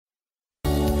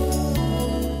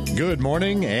Good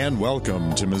morning and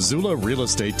welcome to Missoula Real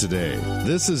Estate Today.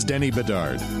 This is Denny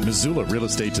Bedard. Missoula Real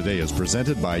Estate Today is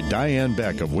presented by Diane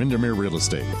Beck of Windermere Real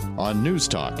Estate on News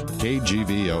Talk,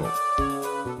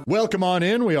 KGVO. Welcome on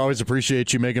in. We always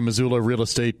appreciate you making Missoula Real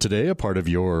Estate Today a part of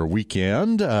your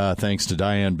weekend. Thanks to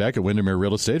Diane Beck at Windermere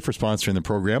Real Estate for sponsoring the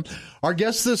program. Our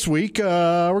guest this week,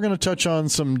 we're going to touch on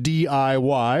some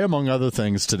DIY, among other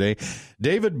things today.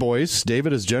 David Boyce.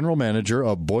 David is General Manager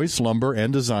of Boyce Lumber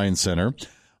and Design Center,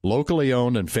 locally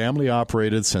owned and family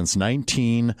operated since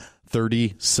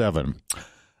 1937.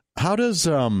 How does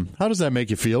that make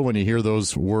you feel when you hear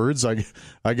those words? I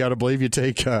got to believe you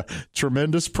take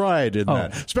tremendous pride in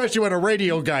that, especially when a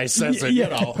radio guy says it. Yeah.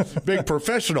 You know, big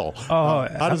professional.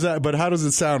 How does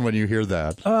it sound when you hear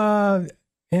that? Yeah,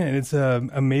 it's an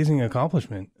amazing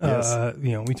accomplishment. Yes.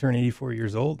 We turn 84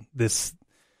 years old this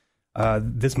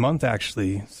month,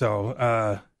 actually.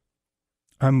 So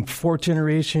I'm fourth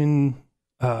generation.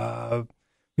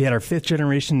 We had our fifth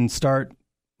generation start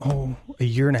a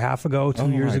year and a half ago, 2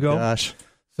 years ago. Gosh.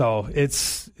 So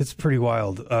it's pretty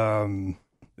wild.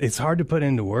 It's hard to put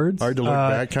into words. Hard to look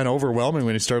back, kind of overwhelming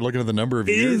when you start looking at the number of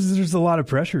years. There's a lot of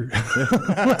pressure,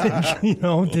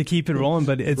 to keep it rolling.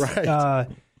 But it's, right.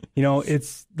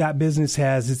 It's that business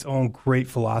has its own great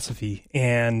philosophy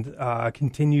and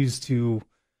continues to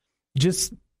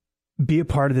just be a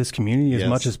part of this community as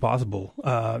much as possible.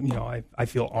 I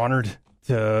feel honored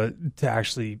to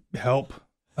actually help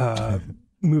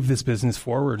move this business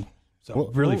forward.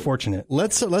 So really fortunate.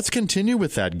 Let's continue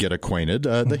with that. Get acquainted.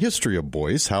 The history of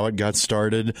Boyce, how it got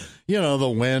started.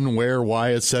 The when, where,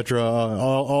 why, etc.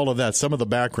 All of that. Some of the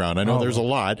background. I know there's a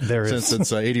lot since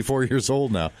it's 84 years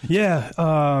old now. Yeah.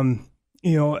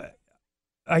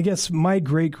 I guess my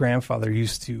great grandfather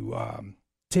used to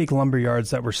take lumber yards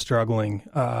that were struggling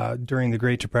during the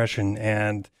Great Depression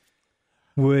and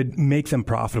would make them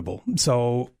profitable.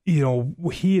 So,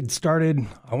 he had started,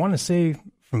 I want to say,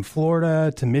 from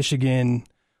Florida to Michigan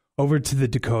over to the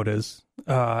Dakotas,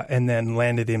 and then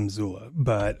landed in Missoula.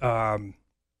 But I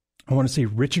want to say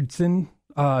Richardson,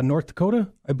 North Dakota,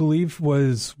 I believe,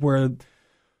 was where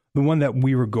the one that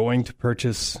we were going to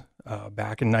purchase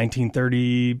back in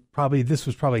 1930, this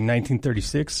was probably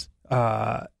 1936,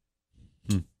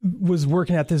 was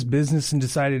working at this business and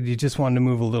decided he just wanted to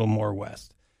move a little more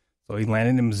west. So he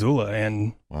landed in Missoula,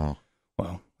 and wow.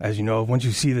 Well, as you know, once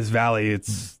you see this valley,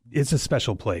 it's a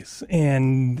special place.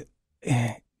 And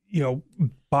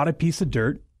bought a piece of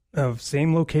dirt of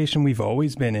same location we've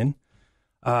always been in.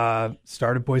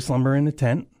 Started Boyce Lumber in a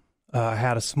tent.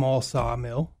 Had a small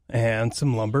sawmill and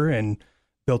some lumber, and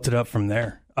built it up from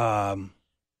there.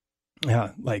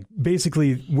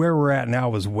 Basically where we're at now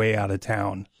was way out of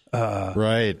town.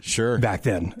 Right, sure. Back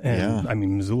then. And I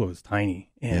mean, Missoula was tiny.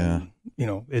 And,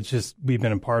 it's just, we've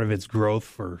been a part of its growth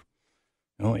for,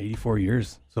 84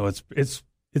 years. So it's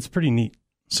pretty neat.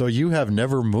 So you have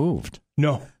never moved?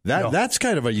 No. That's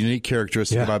kind of a unique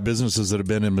characteristic about businesses that have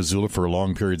been in Missoula for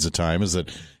long periods of time, is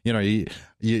that,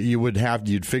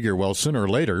 you'd figure, well, sooner or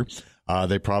later,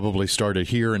 they probably started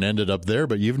here and ended up there,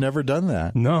 but you've never done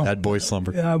that. No. At Boyce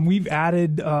Lumber. We've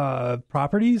added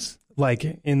properties like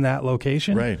in that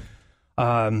location. Right.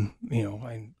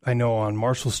 I know on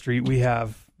Marshall Street we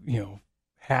have,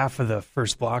 half of the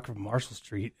first block of Marshall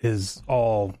Street is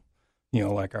all,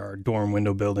 like our dorm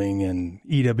window building and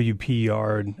EWP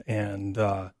yard, and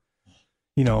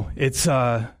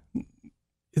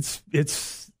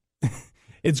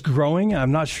it's growing.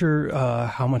 I'm not sure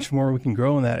how much more we can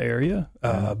grow in that area,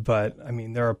 but I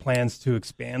mean there are plans to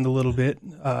expand a little bit,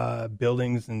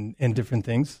 buildings and different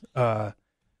things. But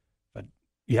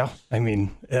yeah, I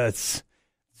mean it's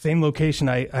same location.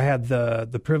 I had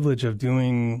the privilege of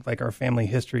doing like our family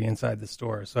history inside the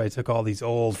store. So I took all these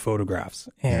old photographs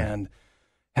and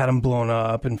had them blown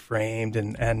up and framed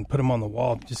and put them on the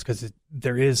wall just because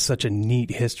there is such a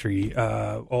neat history.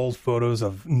 Old photos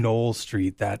of Knoll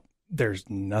Street that there's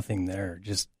nothing there.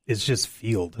 It's just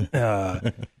field.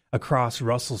 Across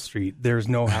Russell Street, there's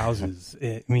no houses.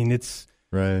 It's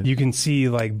right. You can see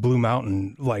like Blue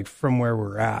Mountain, like from where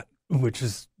we're at, which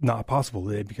is not possible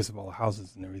today because of all the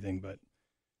houses and everything. But,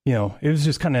 it was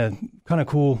just kind of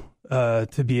cool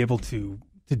to be able to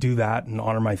do that and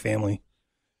honor my family,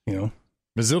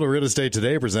 Missoula Real Estate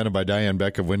Today, presented by Diane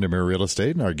Beck of Windermere Real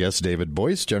Estate, and our guest, David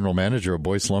Boyce, General Manager of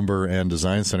Boyce Lumber and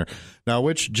Design Center. Now,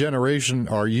 which generation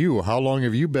are you? How long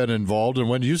have you been involved, and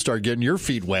when did you start getting your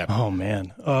feet wet? Oh,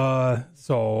 man.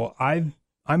 So I'm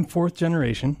fourth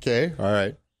generation. Okay, all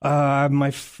right.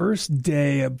 My first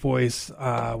day at Boyce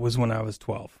was when I was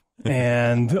 12.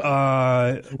 And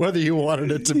whether you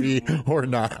wanted it to be or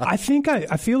not. I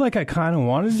feel like I kind of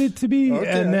wanted it to be. Okay.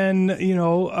 And then,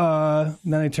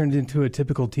 then I turned into a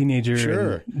typical teenager.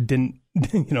 Sure. And didn't,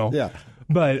 Yeah.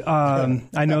 But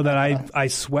I know that I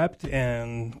swept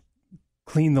and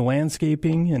cleaned the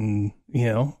landscaping and,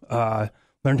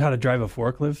 learned how to drive a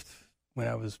forklift when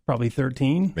I was probably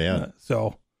 13. Man.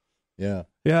 Yeah.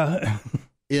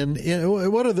 In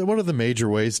what are the major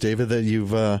ways, David, that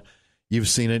you've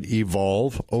seen it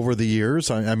evolve over the years?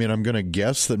 I mean, I'm going to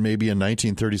guess that maybe in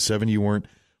 1937 you weren't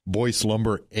Boyce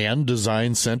Lumber and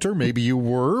Design Center. Maybe you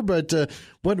were, but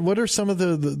what are some of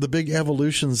the big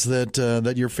evolutions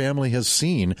that your family has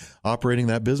seen operating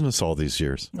that business all these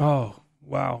years? Oh,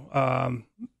 wow.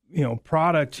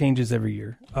 Product changes every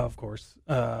year, of course.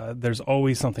 There's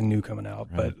always something new coming out.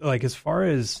 Right. But like as far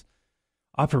as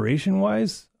operation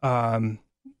wise,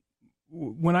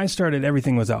 when I started,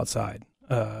 everything was outside.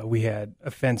 We had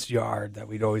a fenced yard that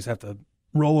we'd always have to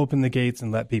roll open the gates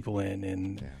and let people in.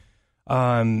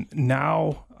 And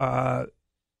now,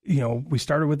 we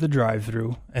started with the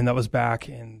drive-through, and that was back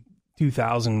in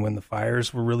 2000 when the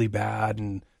fires were really bad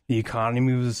and the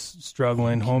economy was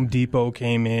struggling. Home Depot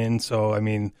came in. So, I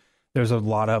mean, there's a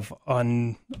lot of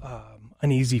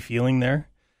uneasy feeling there.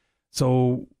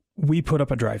 So we put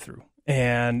up a drive-through,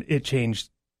 and it changed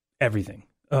everything.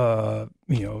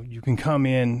 You can come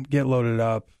in, get loaded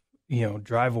up,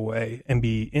 drive away and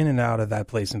be in and out of that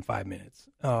place in 5 minutes.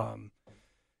 Our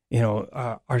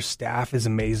staff is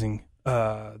amazing.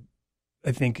 I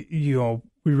think,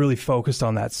 we really focused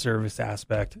on that service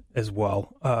aspect as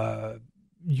well.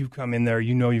 You come in there,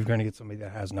 you're going to get somebody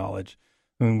that has knowledge.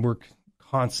 I mean, we're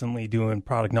constantly doing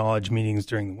product knowledge meetings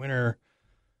during the winter.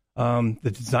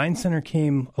 The design center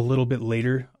came a little bit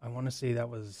later. I want to say that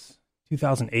was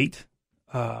 2008.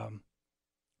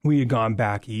 We had gone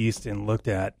back east and looked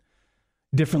at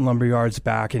different lumber yards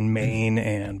back in Maine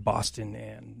and Boston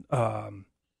and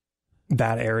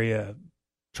that area,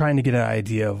 trying to get an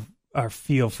idea of our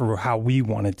feel for how we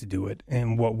wanted to do it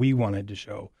and what we wanted to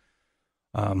show.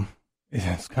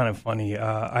 It's kind of funny.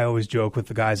 I always joke with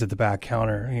the guys at the back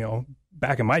counter,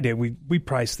 back in my day, we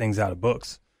priced things out of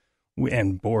books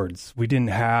and boards. We didn't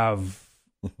have,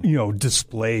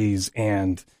 displays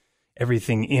and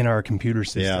everything in our computer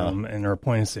system and our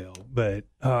point of sale. But,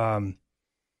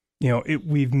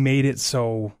 we've made it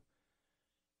so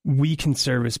we can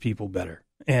service people better.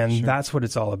 And that's what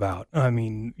it's all about. I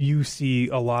mean, you see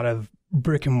a lot of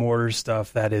brick and mortar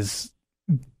stuff that is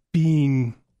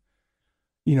being,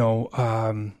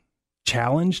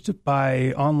 challenged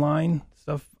by online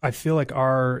stuff. I feel like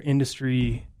our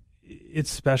industry, it's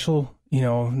special.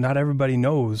 Not everybody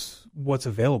knows what's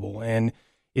available, and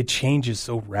it changes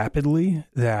so rapidly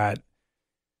that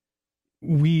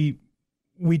we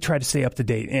try to stay up to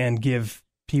date and give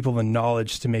people the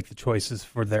knowledge to make the choices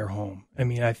for their home. I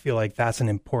mean, I feel like that's an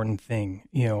important thing.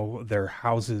 Their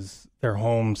houses, their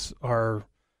homes are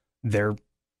their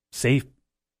safe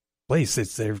place.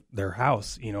 It's their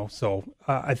house, So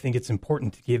I think it's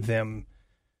important to give them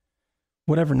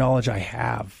whatever knowledge I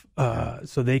have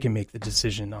so they can make the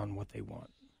decision on what they want.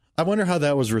 I wonder how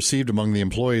that was received among the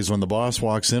employees when the boss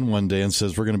walks in one day and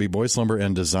says, we're going to be Boyce Lumber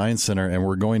and Design Center, and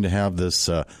we're going to have this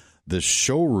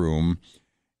showroom,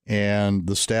 and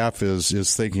the staff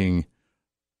is thinking,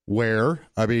 where?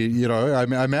 I mean, I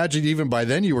imagine even by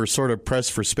then you were sort of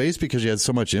pressed for space because you had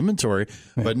so much inventory,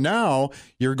 but now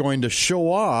you're going to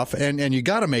show off, and you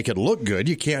got to make it look good.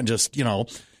 You can't just,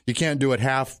 you can't do it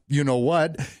half, you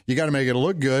got to make it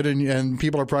look good. And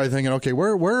people are probably thinking, okay,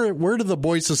 where do the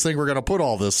Boyces think we're going to put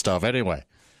all this stuff anyway?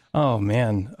 Oh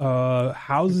man.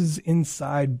 Houses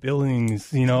inside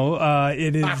buildings,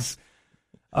 it is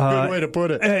good way to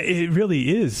put it. It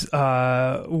really is.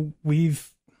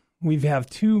 We have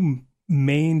two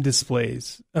main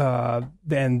displays,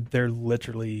 and they're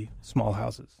literally small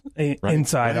houses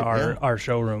inside our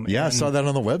showroom. Yeah, I saw that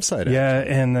on the website. Yeah,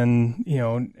 actually. And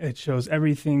then, it shows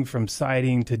everything from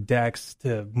siding to decks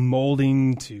to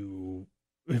molding to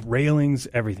railings,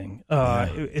 everything.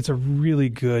 It's a really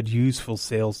good, useful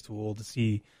sales tool to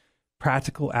see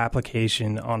practical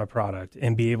application on a product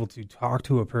and be able to talk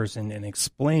to a person and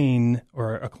explain,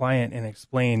 or a client and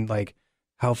explain, like,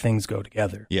 how things go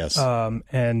together. Yes.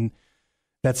 And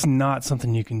that's not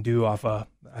something you can do off a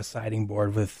siding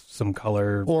board with some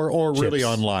color or chips. Really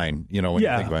online, when you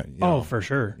think about it. Oh, for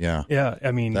sure. Yeah. Yeah.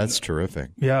 I mean, that's terrific.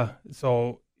 Yeah.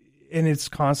 So, and it's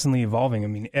constantly evolving. I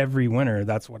mean, every winter,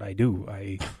 that's what I do.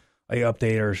 I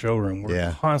update our showroom.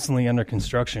 We're constantly under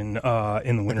construction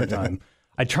in the wintertime.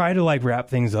 I try to wrap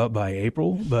things up by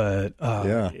April, but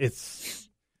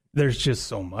there's just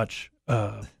so much.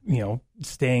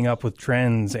 staying up with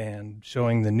trends and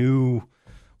showing the new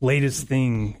latest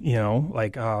thing,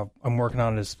 like I'm working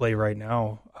on a display right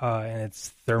now, and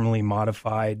it's thermally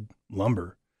modified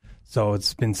lumber. So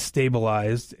it's been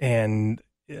stabilized, and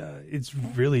it's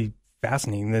really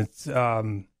fascinating. It's not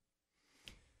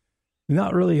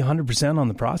really 100% on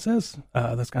the process.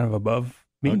 That's kind of above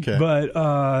me. Okay.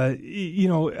 But,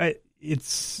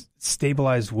 it's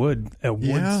stabilized wood, a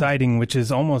wood siding, which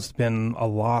has almost been a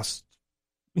lost,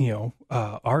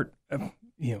 art.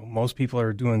 Most people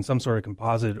are doing some sort of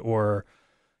composite or,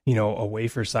 a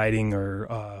wafer siding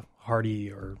or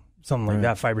hardy or something like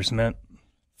that, fiber cement.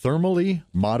 Thermally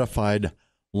modified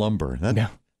lumber.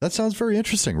 That sounds very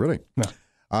interesting, really.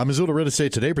 Yeah. Missoula Real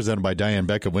Estate Today, presented by Diane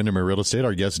Beck of Windermere Real Estate.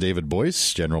 Our guest, David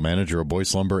Boyce, General Manager of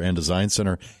Boyce Lumber and Design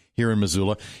Center here in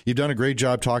Missoula. You've done a great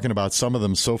job talking about some of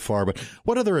them so far, but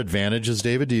what other advantages,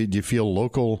 David, do you feel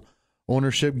local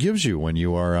ownership gives you when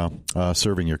you are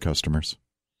serving your customers?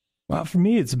 Well, for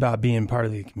me, it's about being part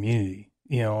of the community.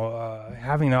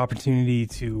 Having an opportunity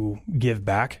to give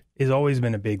back has always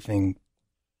been a big thing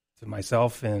to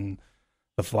myself and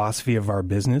the philosophy of our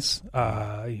business.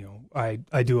 I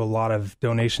do a lot of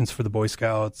donations for the Boy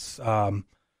Scouts.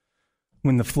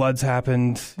 When the floods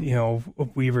happened,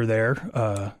 we were there,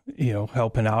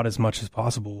 helping out as much as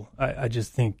possible. I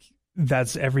just think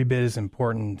that's every bit as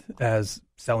important as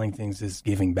selling things is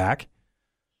giving back.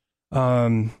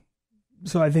 So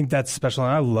I think that's special.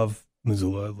 And I love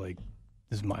Missoula. Like,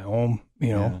 this is my home,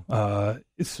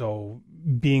 so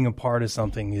being a part of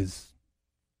something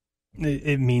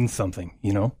it means something,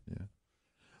 Yeah.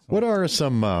 What are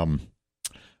some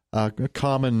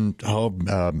common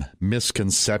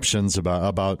misconceptions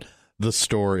about the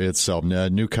store itself?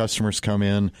 New customers come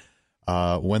in.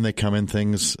 When they come in,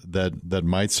 things that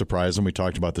might surprise them. We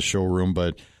talked about the showroom,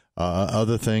 but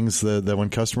other things that when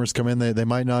customers come in, they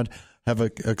might not have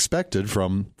expected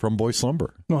from Boyce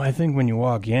Lumber. Well, I think when you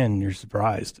walk in, you're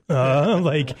surprised.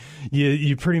 Like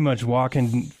you pretty much walk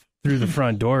in through the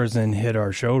front doors and hit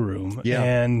our showroom. Yeah.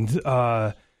 And,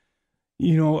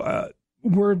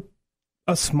 we're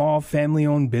a small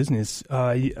family-owned business.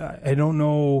 I don't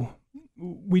know.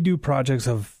 We do projects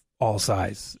of all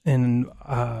size. And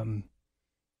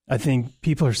I think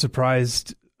people are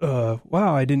surprised.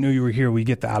 Wow, I didn't know you were here. We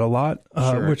get that a lot,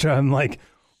 Sure. which I'm like,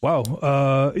 wow,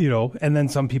 and then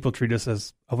some people treat us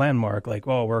as a landmark, like,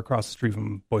 well, we're across the street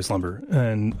from Boyce Lumber.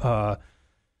 And,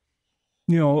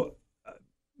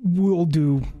 we'll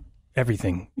do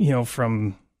everything,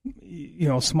 from,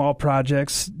 small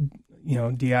projects,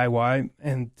 DIY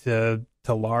and to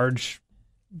large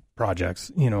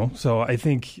projects, So I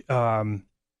think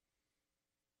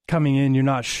coming in, you're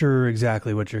not sure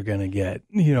exactly what you're going to get,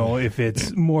 if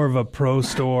it's more of a pro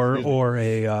store or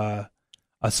a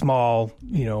small,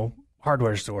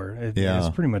 hardware store. It's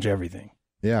pretty much everything.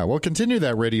 Yeah. Well, continue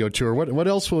that radio tour. What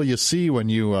else will you see when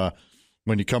you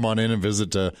come on in and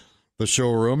visit the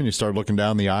showroom and you start looking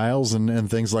down the aisles and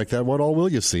things like that? What all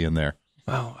will you see in there?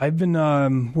 Wow. I've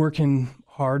been working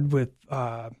hard with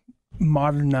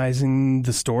modernizing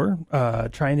the store,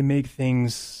 trying to make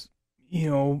things,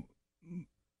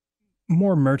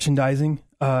 more merchandising,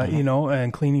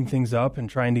 and cleaning things up and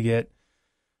trying to get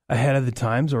ahead of the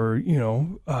times, or,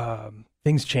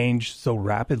 things change so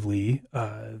rapidly.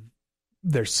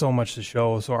 There's so much to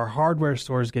show. So our hardware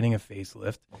store is getting a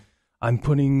facelift. I'm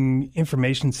putting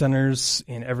information centers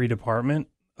in every department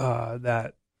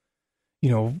that,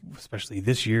 especially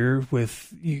this year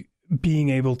with being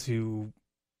able to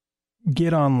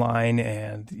get online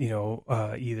and,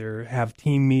 either have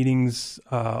team meetings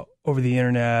over the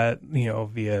internet,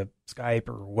 via Skype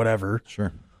or whatever.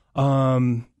 Sure.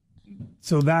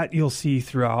 So that you'll see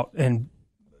throughout. And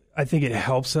I think it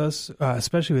helps us,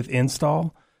 especially with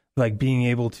install, like being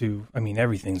able to,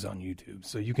 everything's on YouTube.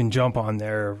 So you can jump on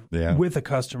there with a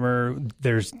customer.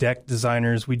 There's deck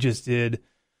designers. We just did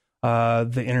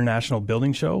the International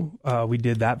Building Show. We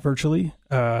did that virtually.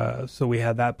 So we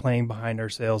had that playing behind our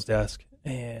sales desk.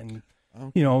 And,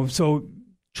 so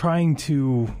trying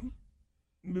to,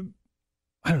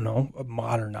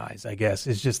 modernize, I guess,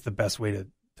 is just the best way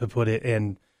to put it,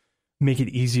 and make it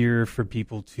easier for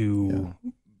people to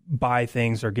buy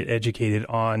things or get educated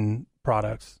on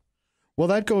products. Well,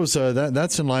 that goes.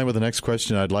 That's in line with the next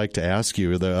question I'd like to ask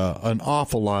you. An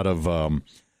awful lot of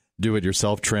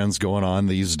do-it-yourself trends going on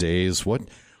these days. What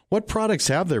products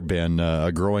have there been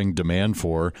a growing demand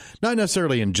for? Not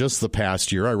necessarily in just the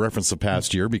past year. I referenced the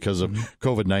past year because of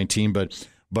COVID-19, but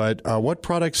what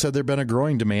products have there been a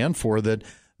growing demand for that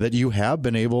you have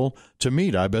been able to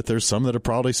meet? I bet there's some that have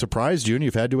probably surprised you and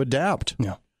you've had to adapt.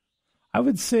 Yeah, I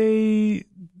would say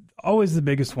always the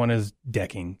biggest one is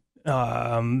decking.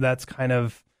 That's kind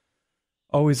of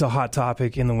always a hot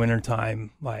topic in the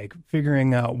wintertime, like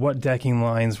figuring out what decking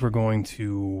lines we're going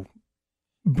to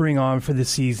bring on for the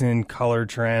season, color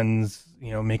trends,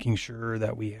 making sure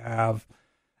that we have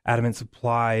adamant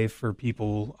supply for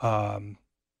people.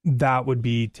 That would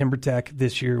be TimberTech.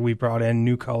 This year we brought in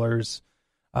new colors.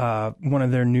 One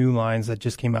of their new lines that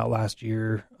just came out last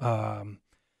year,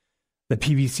 the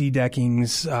PVC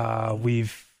deckings,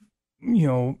 we've,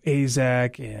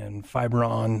 AZEC and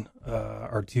Fibron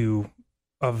are two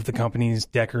of the companies.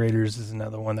 Decorators is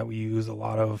another one that we use a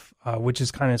lot of, which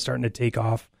is kind of starting to take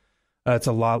off. It's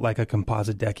a lot like a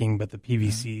composite decking, but the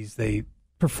PVCs, they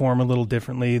perform a little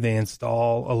differently. They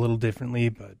install a little differently,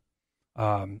 but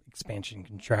expansion,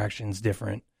 contraction's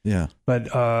different. Yeah. But,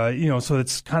 so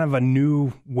it's kind of a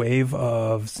new wave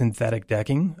of synthetic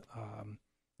decking.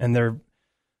 And the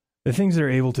things they're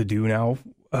able to do now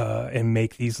and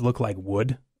make these look like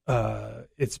wood,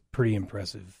 it's pretty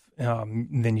impressive.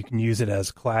 Then you can use it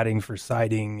as cladding for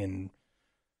siding, and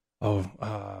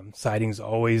siding's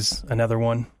always another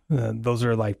one. Those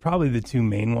are like probably the two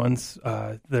main ones.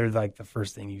 They're like the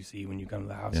first thing you see when you come to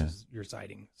the house is your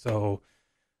siding. So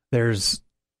there's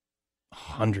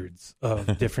hundreds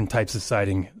of different types of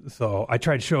siding. So I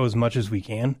try to show as much as we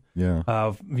can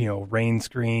of, rain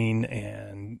screen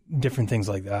and different things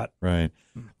like that. Right.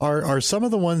 Are some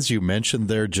of the ones you mentioned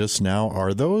there just now,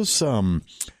 are those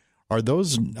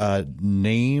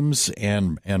names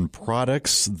and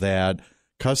products that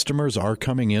customers are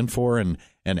coming in for and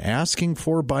asking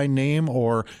for by name,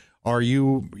 or are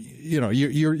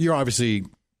you're obviously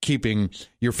keeping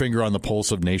your finger on the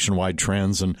pulse of nationwide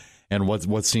trends and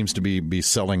what seems to be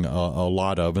selling a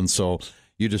lot of, and so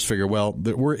you just figure, well,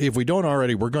 if we don't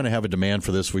already, we're going to have a demand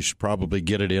for this. We should probably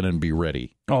get it in and be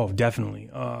ready. Oh,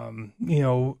 definitely.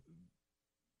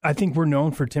 I think we're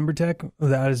known for TimberTech.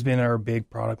 That has been our big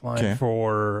product line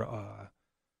for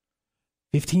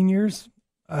 15 years,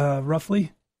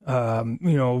 roughly.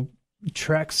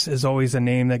 Trex is always a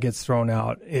name that gets thrown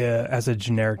out as a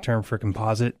generic term for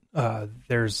composite.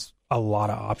 There's a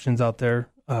lot of options out there.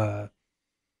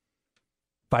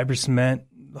 Fiber cement,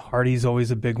 Hardy's always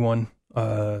a big one.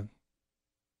 I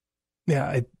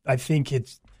think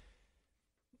it's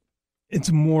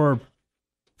more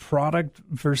product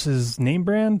versus name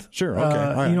brand. Sure.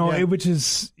 Okay. All right. Which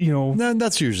is,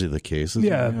 that's usually the case.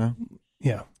 Yeah.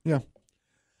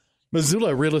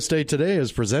 Missoula Real Estate Today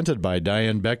is presented by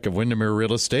Diane Beck of Windermere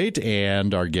Real Estate,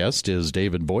 and our guest is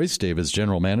David Boyce. David's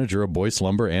general manager of Boyce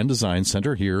Lumber and Design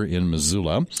Center here in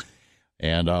Missoula.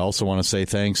 And I also want to say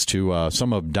thanks to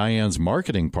some of Diane's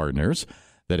marketing partners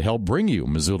that help bring you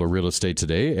Missoula Real Estate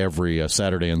Today every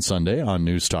Saturday and Sunday on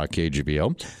News Talk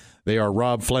KGBO. They are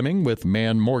Rob Fleming with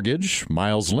Man Mortgage,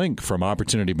 Miles Link from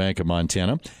Opportunity Bank of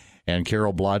Montana, and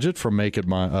Carol Blodgett from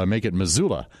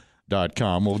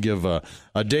MakeItMissoula.com. We'll give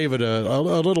David a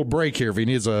little break here if he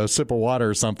needs a sip of water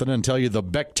or something and tell you the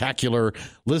Becktacular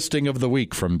listing of the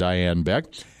week from Diane Beck.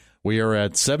 We are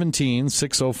at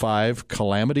 17605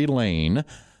 Calamity Lane.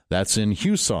 That's in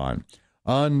Huson.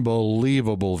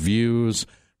 Unbelievable views,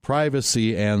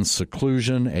 privacy and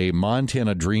seclusion, a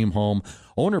Montana dream home,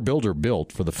 owner-builder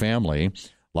built for the family.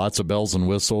 Lots of bells and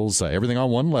whistles, everything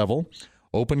on one level.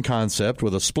 Open concept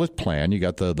with a split plan. You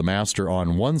got the master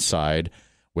on one side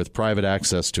with private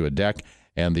access to a deck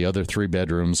and the other 3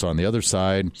 bedrooms on the other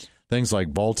side. Things like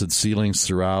vaulted ceilings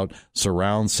throughout,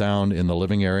 surround sound in the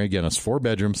living area. Again, it's 4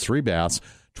 bedrooms, 3 baths,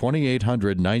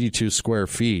 2,892 square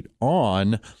feet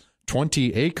on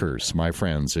 20 acres, my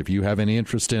friends. If you have any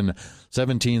interest in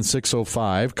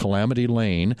 17605 Calamity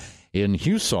Lane in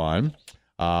Huson,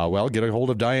 get a hold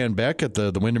of Diane Beck at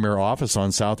the Windermere office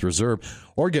on South Reserve,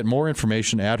 or get more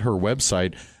information at her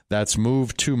website. That's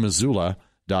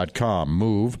move2missoula.com.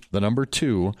 Move, the number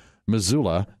 2,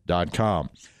 Missoula.com.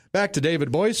 Back to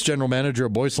David Boyce, General Manager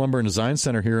of Boyce Lumber and Design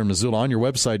Center here in Missoula. On your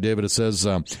website, David, it says,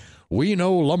 we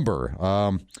know lumber.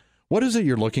 What is it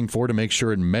you're looking for to make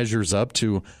sure it measures up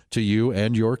to you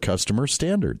and your customer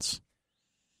standards?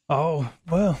 Oh,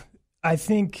 well, I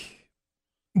think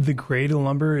the grade of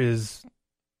lumber is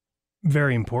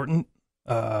very important.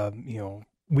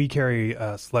 We carry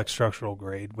a select structural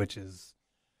grade, which is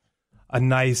a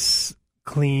nice,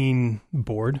 clean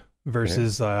board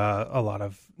versus a lot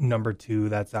of number 2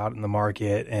 that's out in the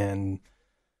market, and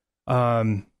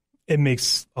it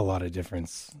makes a lot of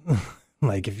difference.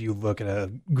 Like if you look at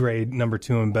a grade number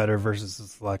 2 and better versus a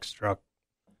select struck,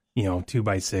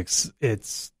 2x6,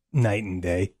 it's night and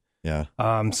day. Yeah.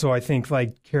 So I think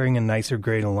like carrying a nicer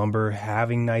grade of lumber,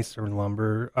 having nicer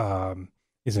lumber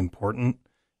is important.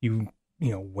 You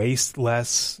waste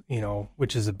less,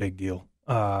 which is a big deal.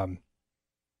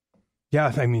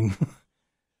 Yeah, I mean,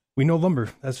 we know lumber,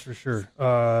 that's for sure.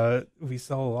 We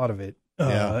sell a lot of it.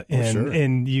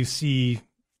 And you see,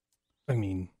 I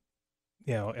mean,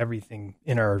 everything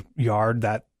in our yard,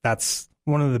 that's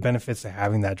one of the benefits of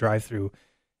having that drive-through,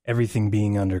 everything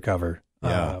being undercover.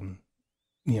 Yeah.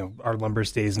 Our lumber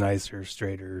stays nicer,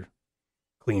 straighter,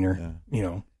 cleaner,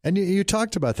 And you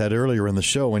talked about that earlier in the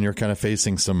show when you're kind of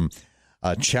facing some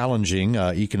challenging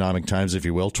economic times, if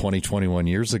you will, 21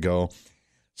 years ago.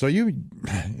 So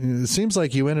it seems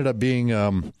like you ended up being,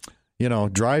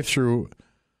 drive-through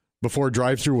before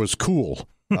drive-through was cool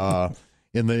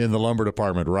in the lumber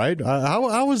department, right?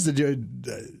 How was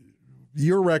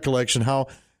your recollection how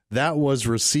that was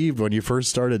received when you first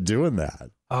started doing that?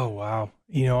 Oh, wow.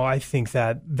 I think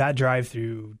that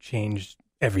drive-through changed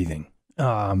everything.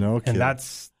 No kidding. And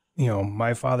that's,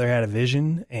 my father had a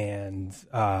vision and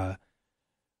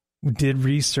did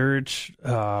research,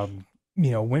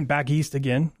 went back east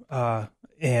again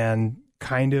and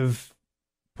kind of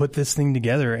put this thing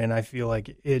together. And I feel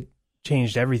like it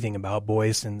changed everything about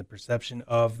Boyce and the perception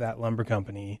of that lumber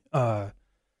company. I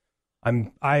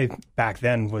back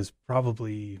then was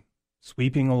probably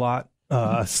sweeping a lot,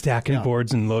 stacking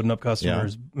boards and loading up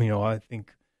customers. Yeah. I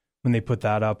think when they put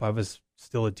that up, I was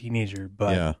still a teenager,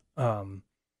 but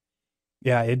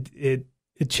it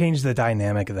changed the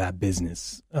dynamic of that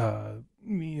business.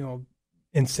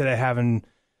 Instead of having,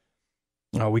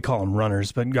 we call them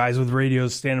runners, but guys with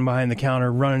radios standing behind the counter,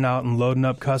 running out and loading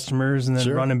up customers and then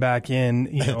running back in,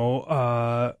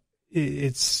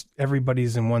 it's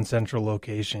everybody's in one central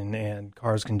location and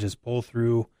cars can just pull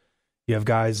through. You have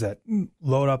guys that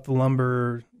load up the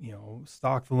lumber,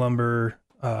 stock the lumber,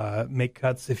 make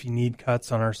cuts if you need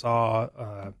cuts on our saw,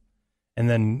 and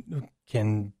then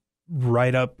can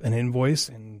write up an invoice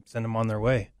and send them on their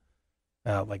way.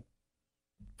 Like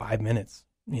 5 minutes,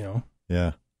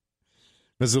 Yeah.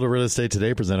 Missoula Real Estate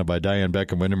Today, presented by Diane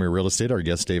Beck and Windermere Real Estate. Our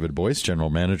guest, David Boyce,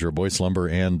 General Manager of Boyce Lumber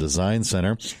and Design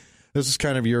Center. This is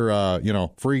kind of your,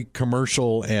 free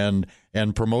commercial and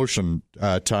promotion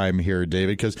time here,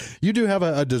 David, because you do have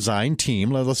a design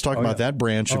team. Let's talk about that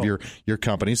branch of your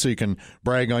company so you can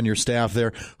brag on your staff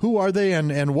there. Who are they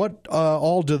and what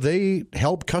all do they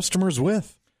help customers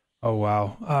with? Oh,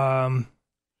 wow.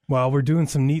 Well, we're doing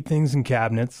some neat things in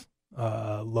cabinets.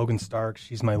 Logan Stark,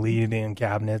 she's my lead in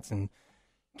cabinets, and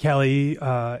Kelly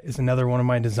is another one of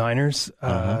my designers.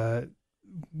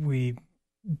 We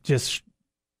just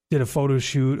did a photo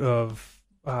shoot of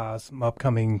some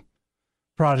upcoming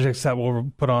projects that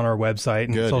we'll put on our website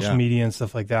and social media and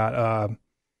stuff like that.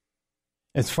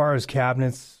 As far as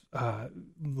cabinets,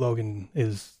 Logan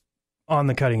is on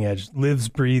the cutting edge, lives,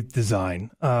 breathes design.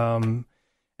 And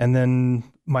then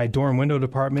my door and window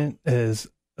department is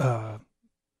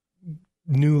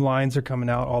new lines are coming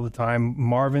out all the time.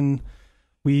 Marvin,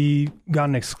 we got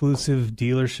an exclusive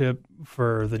dealership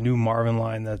for the new Marvin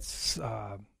line that's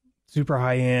super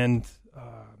high end,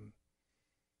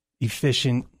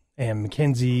 efficient, and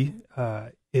Mackenzie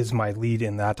is my lead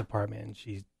in that department. And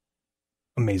she's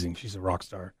amazing. She's a rock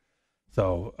star.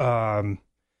 So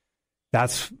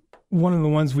that's one of the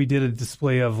ones we did a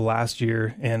display of last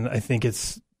year, and I think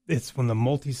it's when the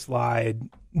multi-slide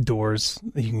doors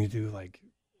that you can do, like,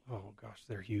 oh gosh,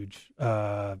 they're huge.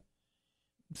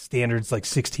 Standards like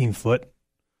 16-foot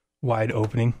wide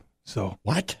opening. So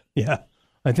what? Yeah,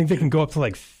 I think they can go up to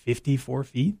like 54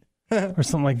 feet or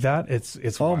something like that. It's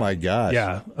oh wild. My gosh.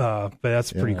 Yeah, but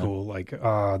that's pretty cool. Like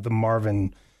the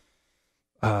Marvin,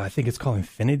 I think it's called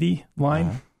Infinity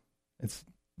line. It's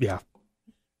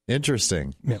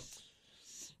interesting. Yeah.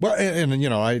 Well,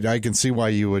 and I can see why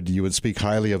you would speak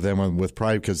highly of them with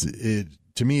pride, because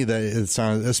to me that it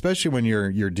sounds, especially when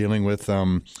you're dealing with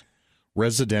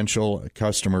residential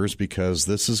customers, because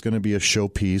this is going to be a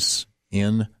showpiece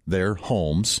in their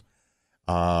homes.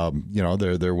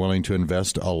 They're willing to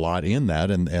invest a lot in that,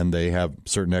 and they have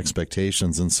certain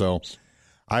expectations, and so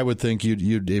I would think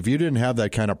you'd if you didn't have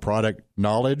that kind of product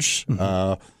knowledge.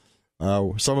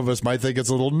 Some of us might think it's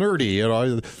a little nerdy.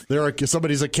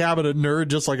 Somebody's a cabinet nerd,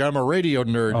 just like I'm a radio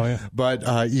nerd. Oh, yeah.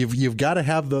 But you've got to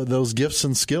have those gifts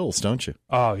and skills, don't you?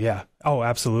 Oh yeah. Oh,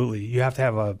 absolutely. You have to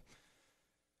have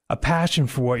a passion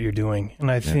for what you're doing,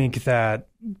 and I think that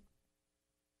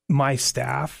my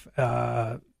staff,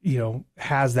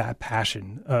 has that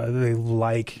passion. They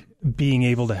like being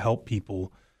able to help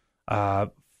people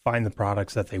find the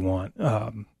products that they want.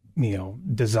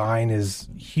 Design is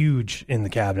huge in the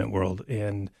cabinet world,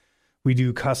 and we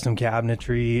do custom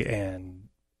cabinetry. And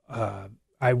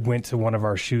I went to one of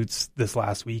our shoots this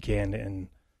last weekend, and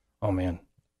oh man,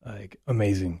 like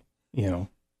amazing,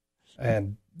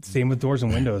 and same with doors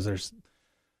and windows. There's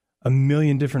a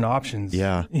million different options.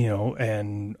 Yeah.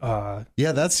 And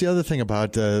yeah, that's the other thing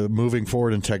about moving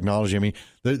forward in technology. I mean,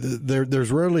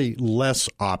 there's rarely less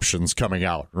options coming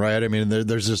out, right? I mean,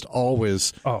 there's just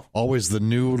always the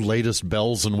new latest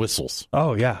bells and whistles.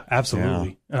 Oh yeah,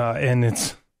 absolutely. Yeah. And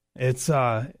it's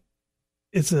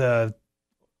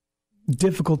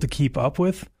difficult to keep up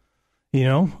with.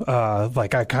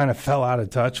 Like I kind of fell out of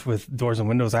touch with doors and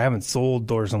windows. I haven't sold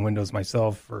doors and windows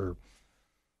myself for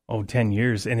 10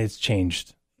 years, and it's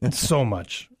changed so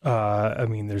much. I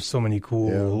mean, there's so many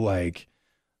cool, like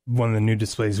one of the new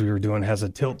displays we were doing has a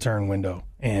tilt turn window,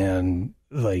 and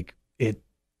like it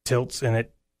tilts and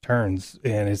it turns,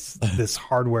 and it's this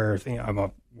hardware thing.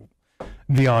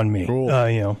 Beyond me.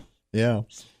 Cool. Yeah.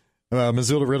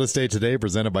 Missoula Real Estate Today,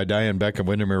 presented by Diane Beck of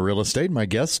Windermere Real Estate. My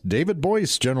guest, David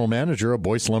Boyce, General Manager of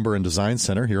Boyce Lumber and Design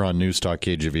Center here on News Talk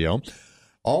KGVO.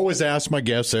 Always ask my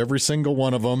guests, every single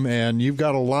one of them, and you've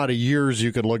got a lot of years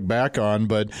you could look back on,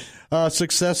 but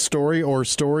success story or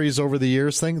stories over the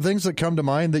years, things that come to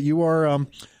mind that you are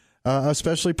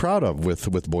especially proud of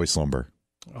with Boyce Lumber.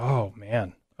 Oh,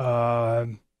 man. That's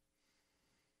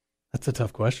a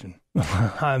tough question.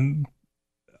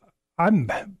 I'm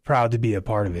proud to be a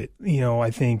part of it.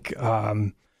 I think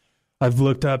I've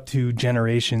looked up to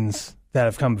generations that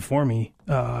have come before me,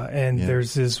 and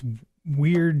there's this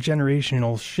weird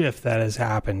generational shift that has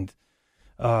happened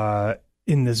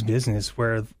in this business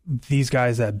where these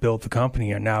guys that built the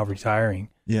company are now retiring.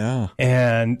 Yeah.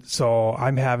 And so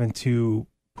I'm having to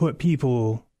put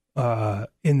people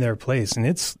in their place, and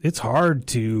it's hard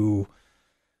to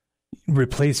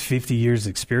replace 50 years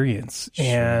experience. Sure.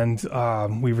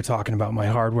 And we were talking about my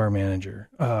hardware manager.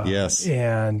 Yes.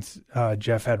 And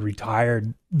Jeff had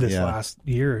retired this last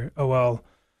year.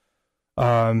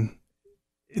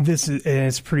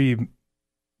 It's pretty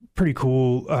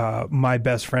cool. My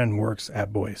best friend works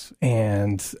at Boyce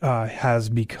and has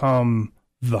become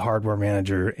the hardware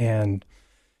manager, and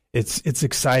it's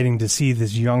exciting to see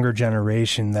this younger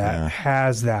generation that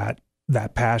has that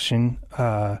passion,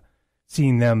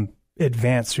 seeing them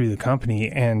advance through the company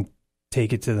and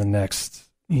take it to the next,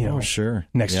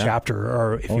 next chapter,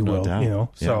 or if you will,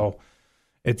 doubt. So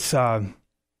it's a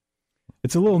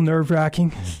little nerve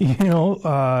wracking,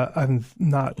 I'm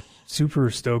not super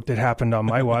stoked it happened on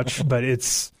my watch, but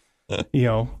it's,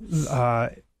 it's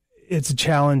a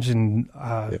challenge, and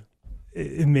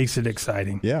it makes it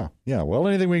exciting. Yeah. Yeah. Well,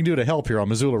 anything we can do to help here on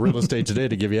Missoula Real Estate Today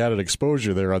to give you added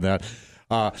exposure there on that.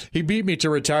 He beat me to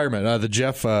retirement. The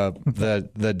Jeff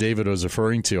that David was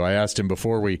referring to, I asked him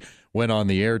before we went on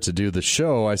the air to do the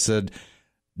show, I said,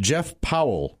 Jeff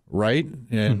Powell, right?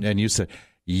 And you said,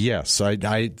 yes.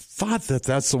 I thought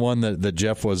that's the one that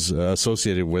Jeff was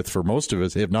associated with for most of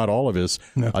his, if not all of his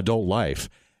adult life.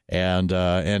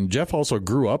 And Jeff also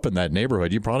grew up in that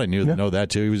neighborhood. You probably know that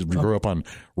too. He grew up on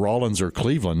Rollins or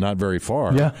Cleveland, not very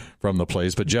far from the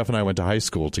place. But Jeff and I went to high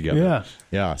school together. Yeah,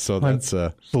 yeah. So that's.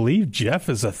 I believe Jeff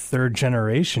is a third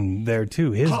generation there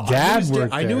too. His dad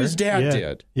worked there. I knew his dad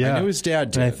did. Yeah. I knew his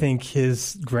dad did. And I think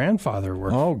his grandfather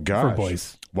worked for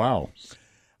Boyce. Wow.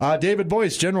 David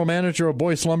Boyce, General Manager of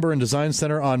Boyce Lumber and Design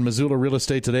Center on Missoula Real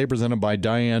Estate Today, presented by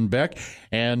Diane Beck.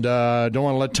 And don't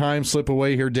want to let time slip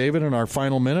away here, David, in our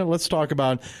final minute. Let's talk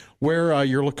about where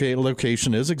your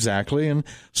location is exactly, and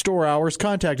store hours,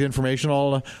 contact information,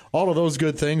 all of those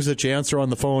good things that you answer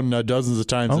on the phone dozens of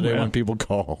times a day when people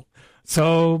call.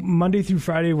 So Monday through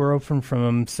Friday, we're open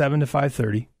from 7 to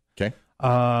 5:30. Okay.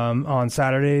 On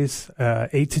Saturdays,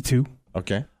 8 to 2.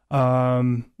 Okay.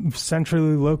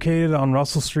 Centrally located on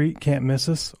Russell Street, can't miss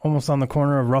us, almost on the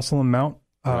corner of Russell and Mount.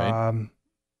 Right.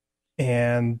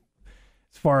 And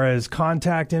as far as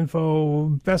contact info,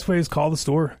 best way is call the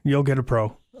store. You'll get a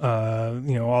pro.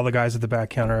 All the guys at the back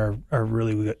counter are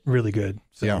really, really good.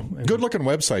 So, good looking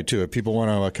website too. If people want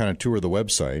to kind of tour the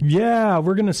website. Yeah,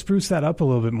 we're going to spruce that up a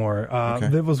little bit more.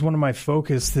 That was one of my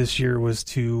focus this year, was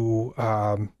to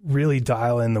really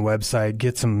dial in the website,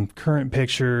 get some current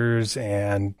pictures,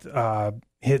 and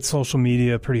hit social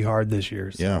media pretty hard this year.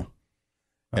 So. Yeah,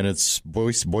 and it's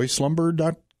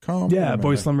boycelumber.com. Yeah,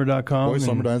 boycelumber.com.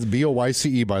 Boycelumber.com.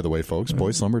 BOYCE, by the way, folks.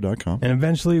 Boycelumber.com. And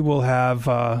eventually we'll have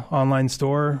online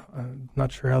store. I'm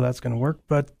not sure how that's going to work,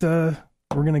 but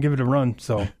we're going to give it a run.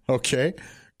 So okay.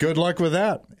 Good luck with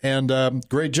that. And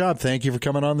great job. Thank you for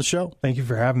coming on the show. Thank you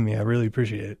for having me. I really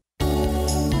appreciate it.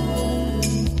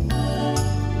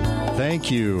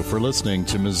 Thank you for listening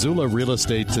to Missoula Real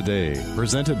Estate Today,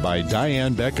 presented by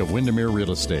Diane Beck of Windermere Real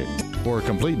Estate. For a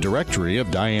complete directory of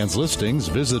Diane's listings,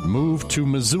 visit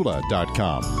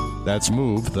MoveToMissoula.com. That's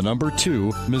move, the number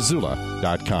 2,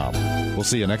 Missoula.com. We'll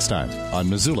see you next time on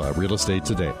Missoula Real Estate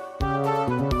Today.